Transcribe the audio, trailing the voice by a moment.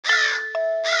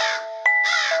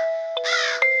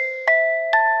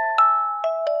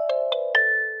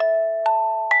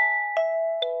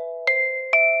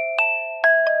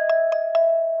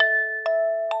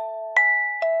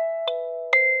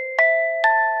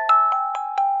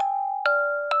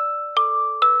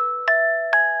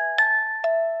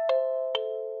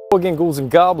Again, ghouls and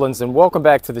goblins, and welcome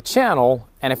back to the channel.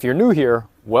 And if you're new here,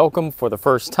 welcome for the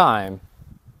first time.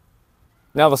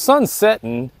 Now the sun's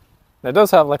setting. It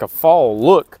does have like a fall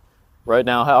look right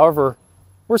now. However,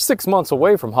 we're 6 months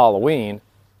away from Halloween,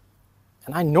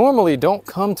 and I normally don't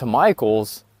come to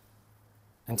Michael's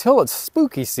until it's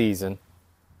spooky season.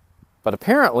 But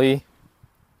apparently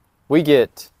we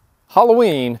get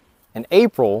Halloween in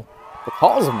April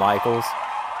because of Michael's.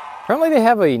 Apparently they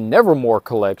have a Nevermore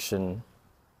collection.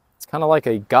 It's kind of like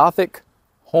a gothic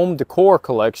home decor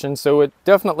collection, so it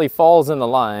definitely falls in the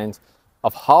lines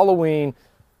of Halloween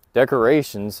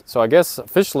decorations. So I guess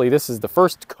officially this is the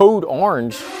first Code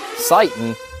Orange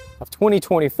sighting of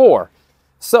 2024.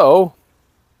 So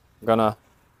I'm gonna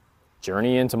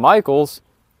journey into Michael's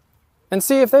and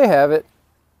see if they have it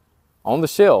on the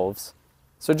shelves.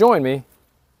 So join me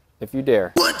if you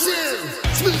dare. What do?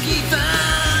 Spooky fun.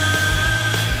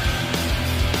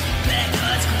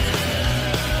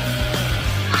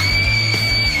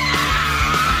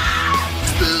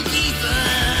 Spooky fun.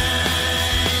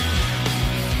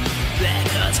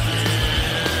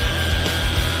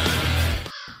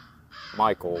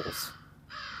 Michael's.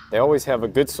 They always have a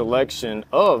good selection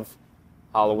of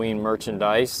Halloween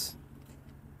merchandise.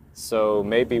 So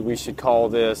maybe we should call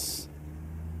this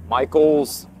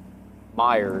Michael's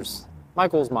Myers,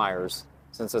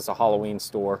 since it's a Halloween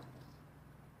store,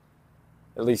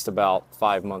 at least about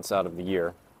 5 months out of the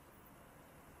year.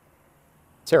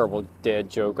 Terrible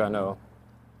dad joke, I know.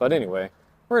 But anyway,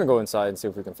 we're gonna go inside and see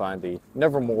if we can find the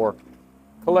Nevermore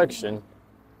collection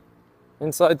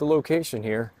inside the location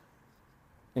here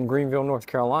in Greenville, North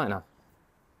Carolina.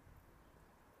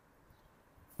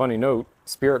 Funny note,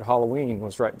 Spirit Halloween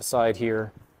was right beside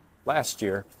here last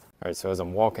year. All right, so as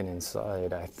I'm walking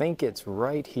inside, I think it's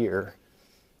right here.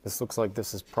 This looks like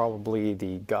this is probably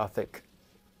the Gothic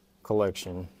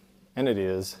collection, and it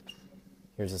is.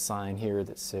 Here's a sign here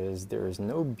that says, "There is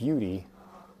no beauty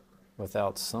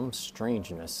without some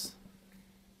strangeness."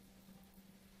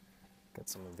 Got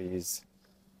some of these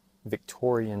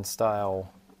Victorian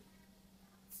style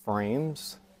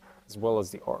frames, as well as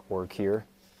the artwork here.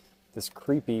 This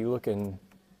creepy looking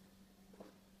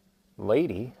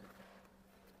lady.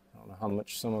 I don't know how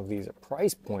much some of these are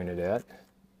price pointed at.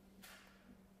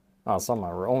 I saw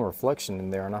my own reflection in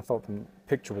there and I thought the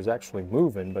picture was actually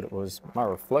moving, but it was my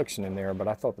reflection in there, but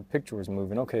I thought the picture was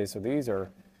moving. Okay, so these are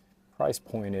price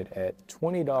pointed at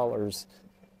 $20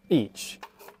 each,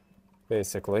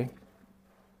 basically.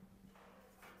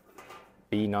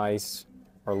 Be nice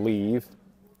or leave.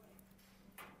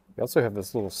 We also have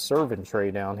this little serving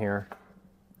tray down here.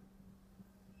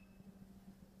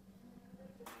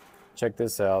 Check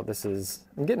this out. This is,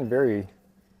 I'm getting very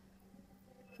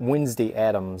Wednesday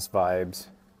Addams vibes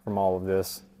from all of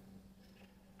this.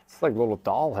 It's like little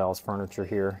dollhouse furniture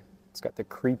here. It's got the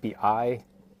creepy eye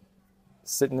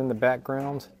sitting in the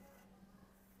background.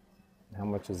 How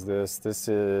much is this? This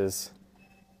is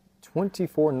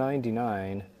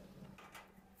 $24.99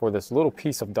 for this little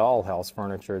piece of dollhouse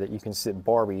furniture that you can sit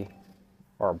Barbie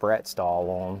or a Bratz doll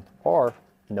on. Or,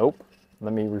 nope,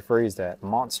 let me rephrase that.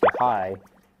 Monster High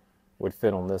would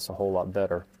fit on this a whole lot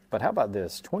better. But how about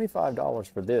this? $25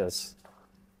 for this.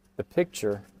 The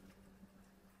picture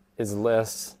is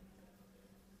less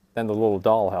than the little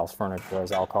dollhouse furniture,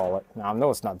 as I'll call it. Now, I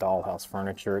know it's not dollhouse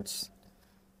furniture. It's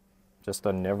just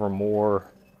a Nevermore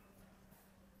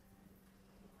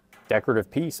decorative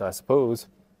piece, I suppose.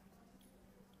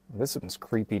 This one's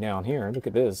creepy down here. Look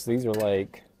at this. These are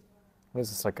like, what is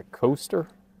this, like a coaster?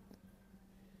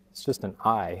 It's just an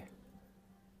eye.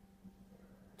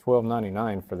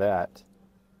 $12.99 for that.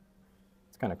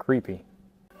 It's kind of creepy.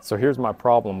 So here's my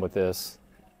problem with this.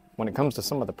 When it comes to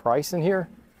some of the price in here,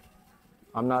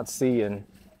 I'm not seeing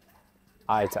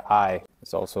eye to eye.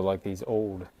 It's also like these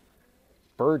old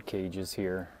bird cages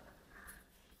here.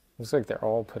 Looks like they're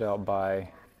all put out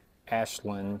by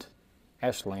Ashland,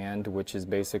 which is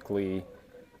basically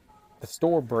the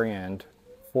store brand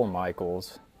for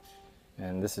Michael's.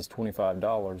 And this is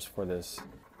 $25 for this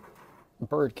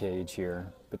bird cage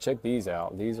here. But check these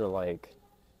out. These are like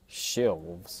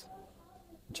shelves.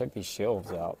 Check these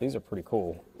shelves out. These are pretty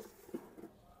cool.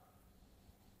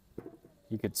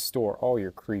 You could store all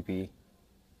your creepy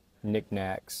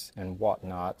knickknacks and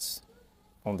whatnots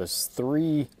on this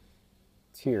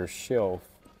 3-tier shelf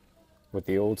with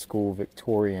the old school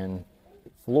Victorian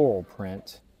floral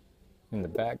print in the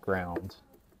background.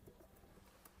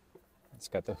 It's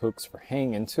got the hooks for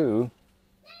hanging too,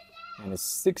 and it's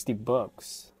 60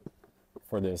 bucks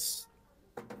for this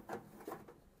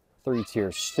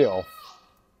 3-tier shelf.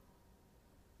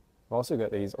 I've also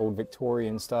got these old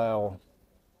Victorian style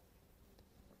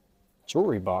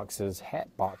jewelry boxes, hat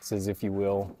boxes, if you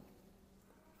will.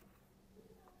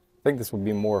 I think this would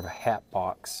be more of a hat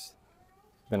box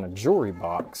than a jewelry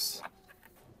box.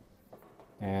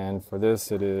 And for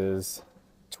this, it is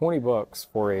 20 bucks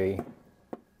for a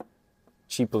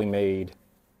cheaply made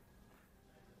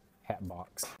hat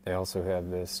box. They also have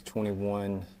this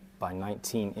 21 by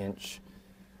 19 inch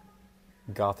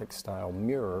gothic style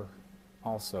mirror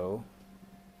also.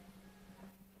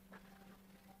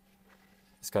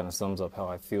 This kind of sums up how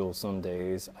I feel some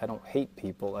days. I don't hate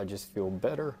people, I just feel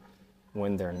better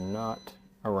when they're not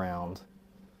around.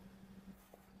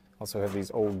 Also have these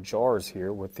old jars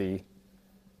here with the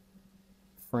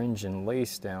fringe and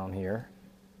lace down here.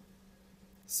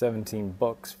 17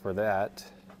 bucks for that.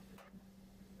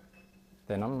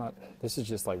 Then this is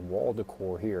just like wall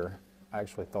decor here. I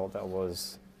actually thought that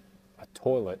was a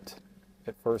toilet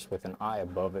at first with an eye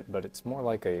above it, but it's more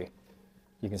like you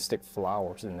can stick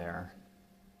flowers in there.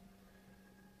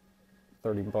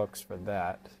 30 bucks for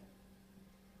that.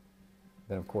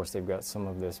 Then of course they've got some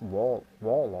of this wall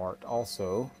art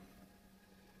also.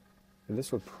 And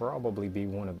this would probably be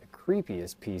one of the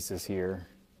creepiest pieces here.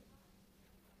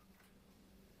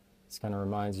 This kind of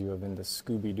reminds you of in the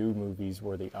Scooby-Doo movies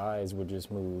where the eyes would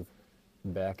just move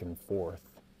back and forth.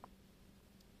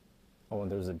 Oh,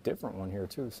 and there's a different one here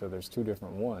too, so there's two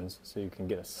different ones, so you can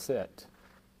get a set.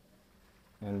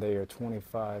 And they are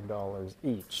 $25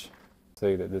 each.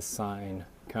 Say that this sign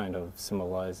kind of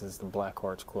symbolizes the Black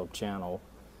Arts Club channel.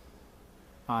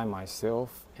 I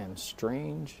myself am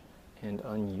strange and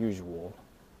unusual.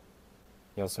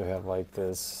 You also have like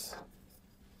this,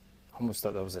 I almost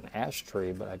thought that was an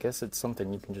ashtray, but I guess it's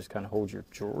something you can just kind of hold your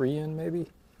jewelry in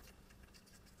maybe.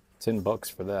 10 bucks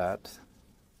for that.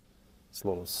 This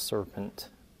little serpent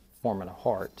forming a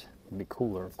heart. It'd be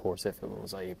cooler, of course, if it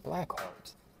was a black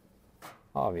heart,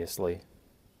 obviously.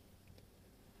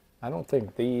 I don't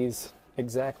think these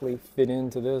exactly fit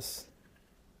into this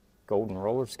golden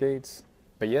roller skates,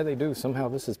 but yeah, they do. Somehow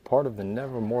this is part of the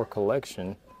Nevermore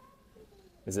collection.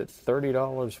 Is it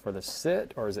 $30 for the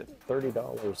set, or is it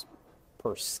 $30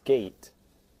 per skate?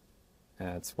 And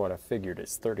that's what I figured,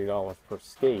 it's $30 per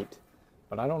skate,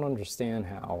 but I don't understand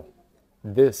how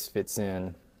this fits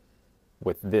in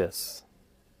with this.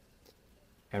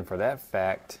 And for that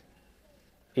fact,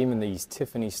 even these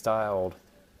Tiffany styled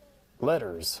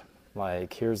letters,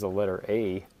 like here's the letter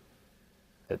A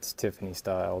that's Tiffany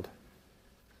styled,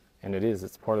 and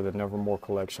it's part of the Nevermore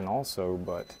collection also,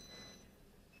 but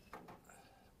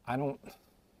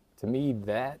to me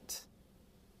that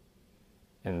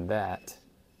and that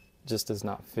just does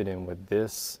not fit in with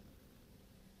this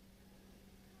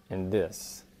and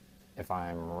this. If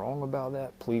I'm wrong about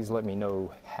that, please let me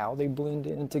know how they blend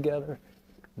in together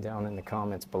down in the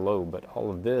comments below, but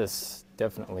all of this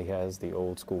definitely has the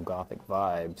old school Gothic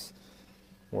vibes,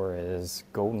 whereas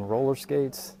golden roller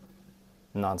skates,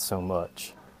 not so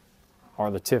much,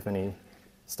 or the Tiffany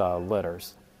style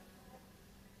letters.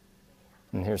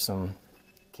 And here's some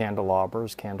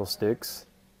candelabras, candlesticks,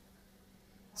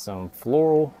 some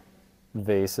floral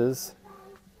vases.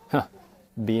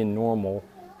 Being normal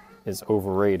is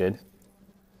overrated.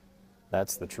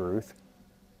 That's the truth.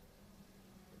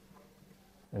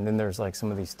 And then there's like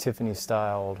some of these Tiffany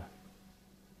styled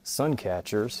sun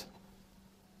catchers.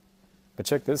 But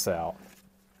check this out.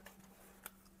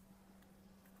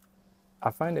 I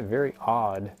find it very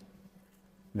odd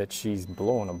that she's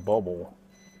blowing a bubble.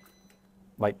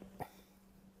 Like,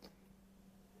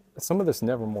 some of this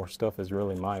Nevermore stuff is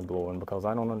really mind-blowing because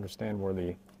I don't understand where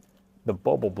the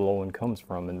bubble blowing comes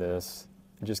from in this.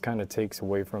 It just kind of takes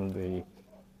away from the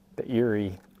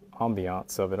eerie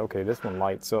ambiance of it. Okay, this one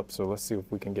lights up, so let's see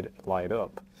if we can get it to light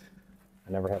up.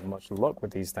 I never have much luck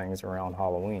with these things around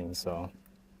Halloween, so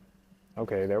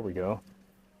okay, there we go.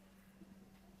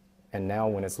 And now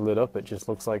when it's lit up, it just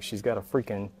looks like she's got a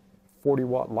freaking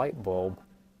 40-watt light bulb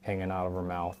hanging out of her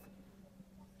mouth.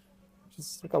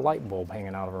 Just like a light bulb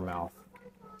hanging out of her mouth.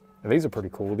 And these are pretty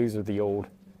cool. These are the old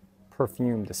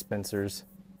perfume dispensers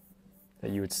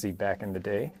that you would see back in the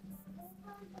day.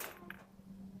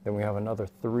 Then we have another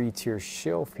 3-tier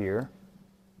shelf here.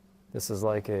 This is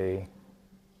like a,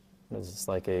 what is this,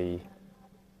 like a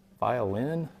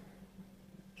violin?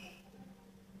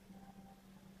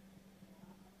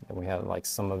 And we have like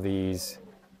some of these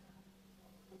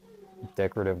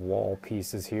decorative wall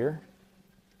pieces here,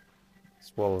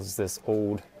 as well as this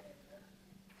old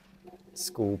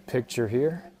school picture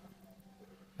here,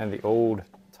 and the old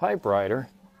typewriter.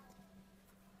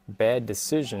 Bad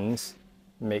decisions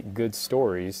make good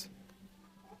stories.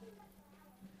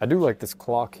 I do like this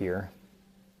clock here.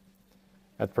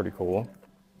 That's pretty cool.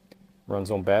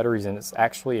 Runs on batteries, and it's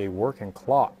actually a working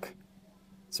clock.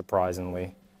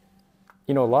 surprisingly.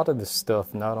 You know, a lot of this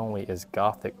stuff not only is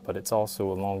gothic, but it's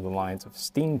also along the lines of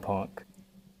steampunk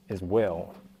as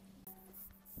well.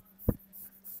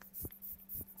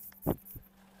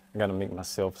 I gotta make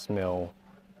myself smell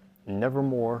never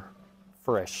more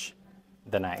fresh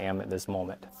than I am at this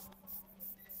moment.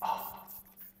 Oh,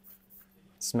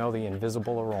 smell the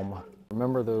invisible aroma.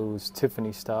 Remember those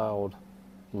Tiffany styled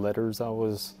letters I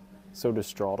was so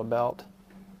distraught about?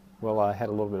 Well, I had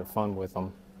a little bit of fun with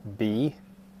them. B,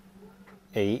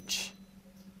 H,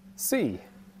 C.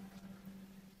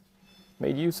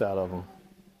 Made use out of them.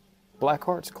 Black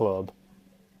Hearts Club.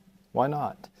 Why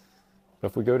not? But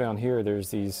if we go down here,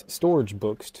 there's these storage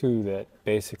books too that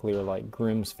basically are like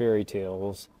Grimm's fairy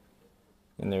tales.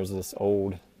 And there's this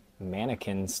old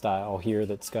mannequin style here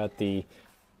that's got the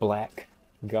black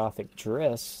gothic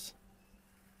dress.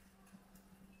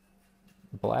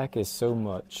 Black is so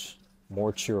much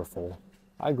more cheerful.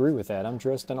 I agree with that. I'm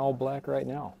dressed in all black right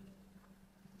now.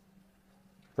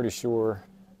 Pretty sure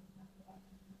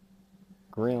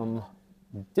Grimm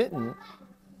didn't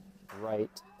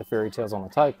write the fairy tales on a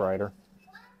typewriter,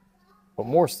 but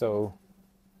more so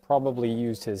probably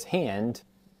used his hand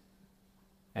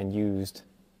and used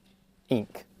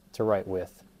ink to write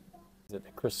with. Is it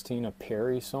the Christina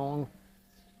Perry song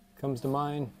comes to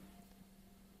mind?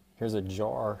 Here's a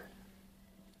jar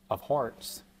of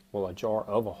hearts. Well, a jar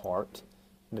of a heart,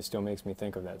 but it still makes me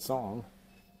think of that song.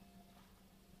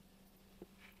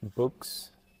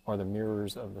 Books are the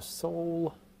mirrors of the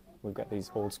soul. We've got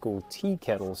these old school tea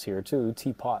kettles here too,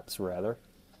 teapots rather.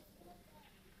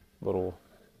 Little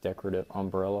decorative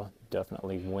umbrella,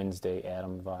 definitely Wednesday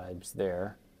Adam vibes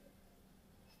there.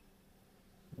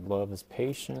 Love is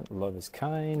patient, love is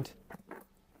kind.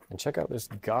 And check out this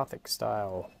gothic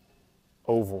style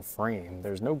oval frame.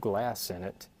 There's no glass in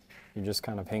it. You're just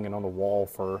kind of hanging on the wall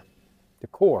for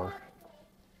decor.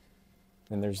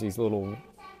 And there's these little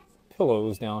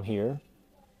pillows down here,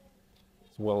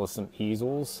 as well as some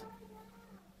easels.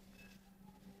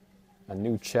 A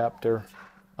new chapter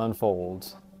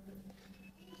unfolds.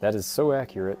 That is so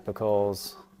accurate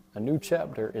because a new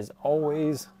chapter is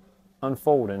always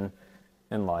unfolding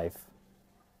in life.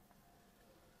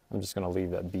 I'm just going to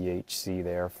leave that BHC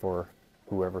there for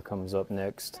whoever comes up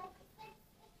next.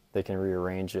 They can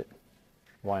rearrange it.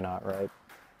 Why not, right?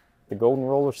 The golden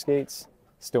roller skates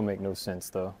still make no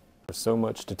sense though. There's so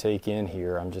much to take in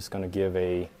here. I'm just going to give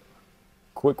a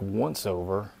quick once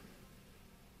over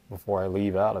before I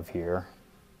leave out of here,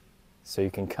 so you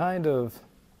can kind of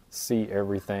see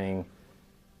everything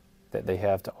that they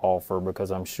have to offer,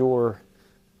 because I'm sure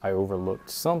I overlooked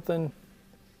something.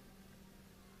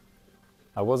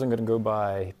 I wasn't going to go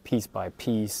by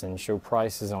piece and show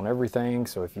prices on everything,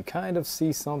 so if you kind of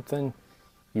see something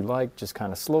you like, just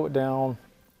kind of slow it down,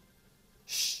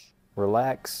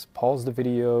 relax, pause the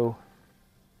video,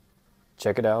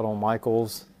 check it out on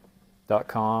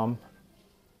michaels.com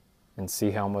and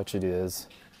see how much it is.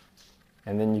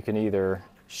 And then you can either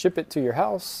ship it to your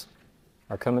house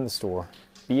or come in the store.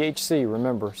 BHC,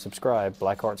 remember, subscribe,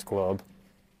 Black Hearts Club.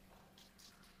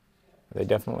 They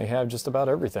definitely have just about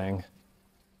everything.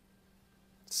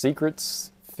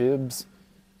 Secrets, fibs,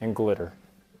 and glitter.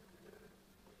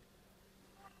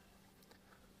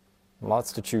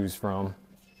 Lots to choose from.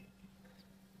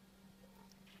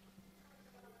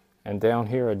 And down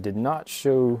here, I did not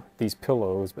show these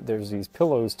pillows, but there's these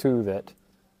pillows too that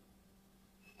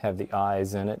have the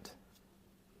eyes in it,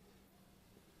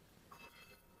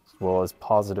 as well as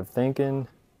positive thinking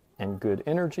and good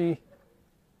energy,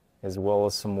 as well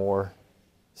as some more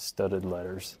studded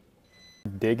letters.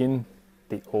 Digging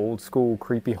the old school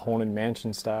creepy haunted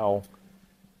mansion style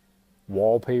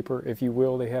wallpaper, if you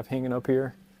will, they have hanging up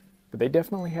here. But they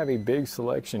definitely have a big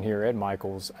selection here at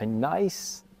Michaels. A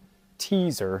nice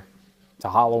teaser to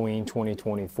Halloween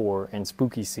 2024 and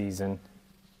spooky season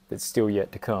that's still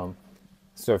yet to come.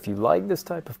 So if you like this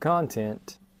type of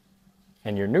content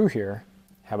and you're new here,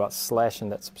 how about slashing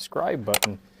that subscribe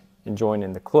button and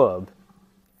joining the club?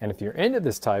 And if you're into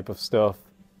this type of stuff,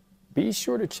 be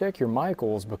sure to check your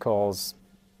Michaels, because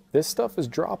this stuff is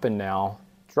dropping now.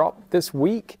 Dropped this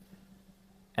week,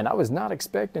 and I was not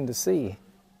expecting to see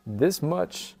this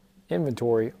much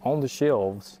inventory on the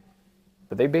shelves.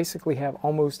 But they basically have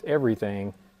almost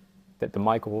everything that the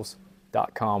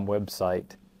michaels.com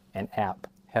website and app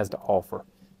has to offer.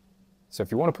 So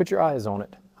if you want to put your eyes on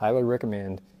it, highly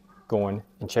recommend going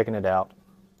and checking it out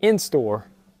in store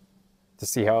to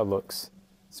see how it looks.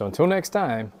 So until next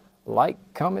time, like,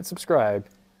 comment, subscribe,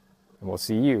 and we'll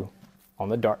see you on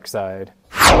the dark side.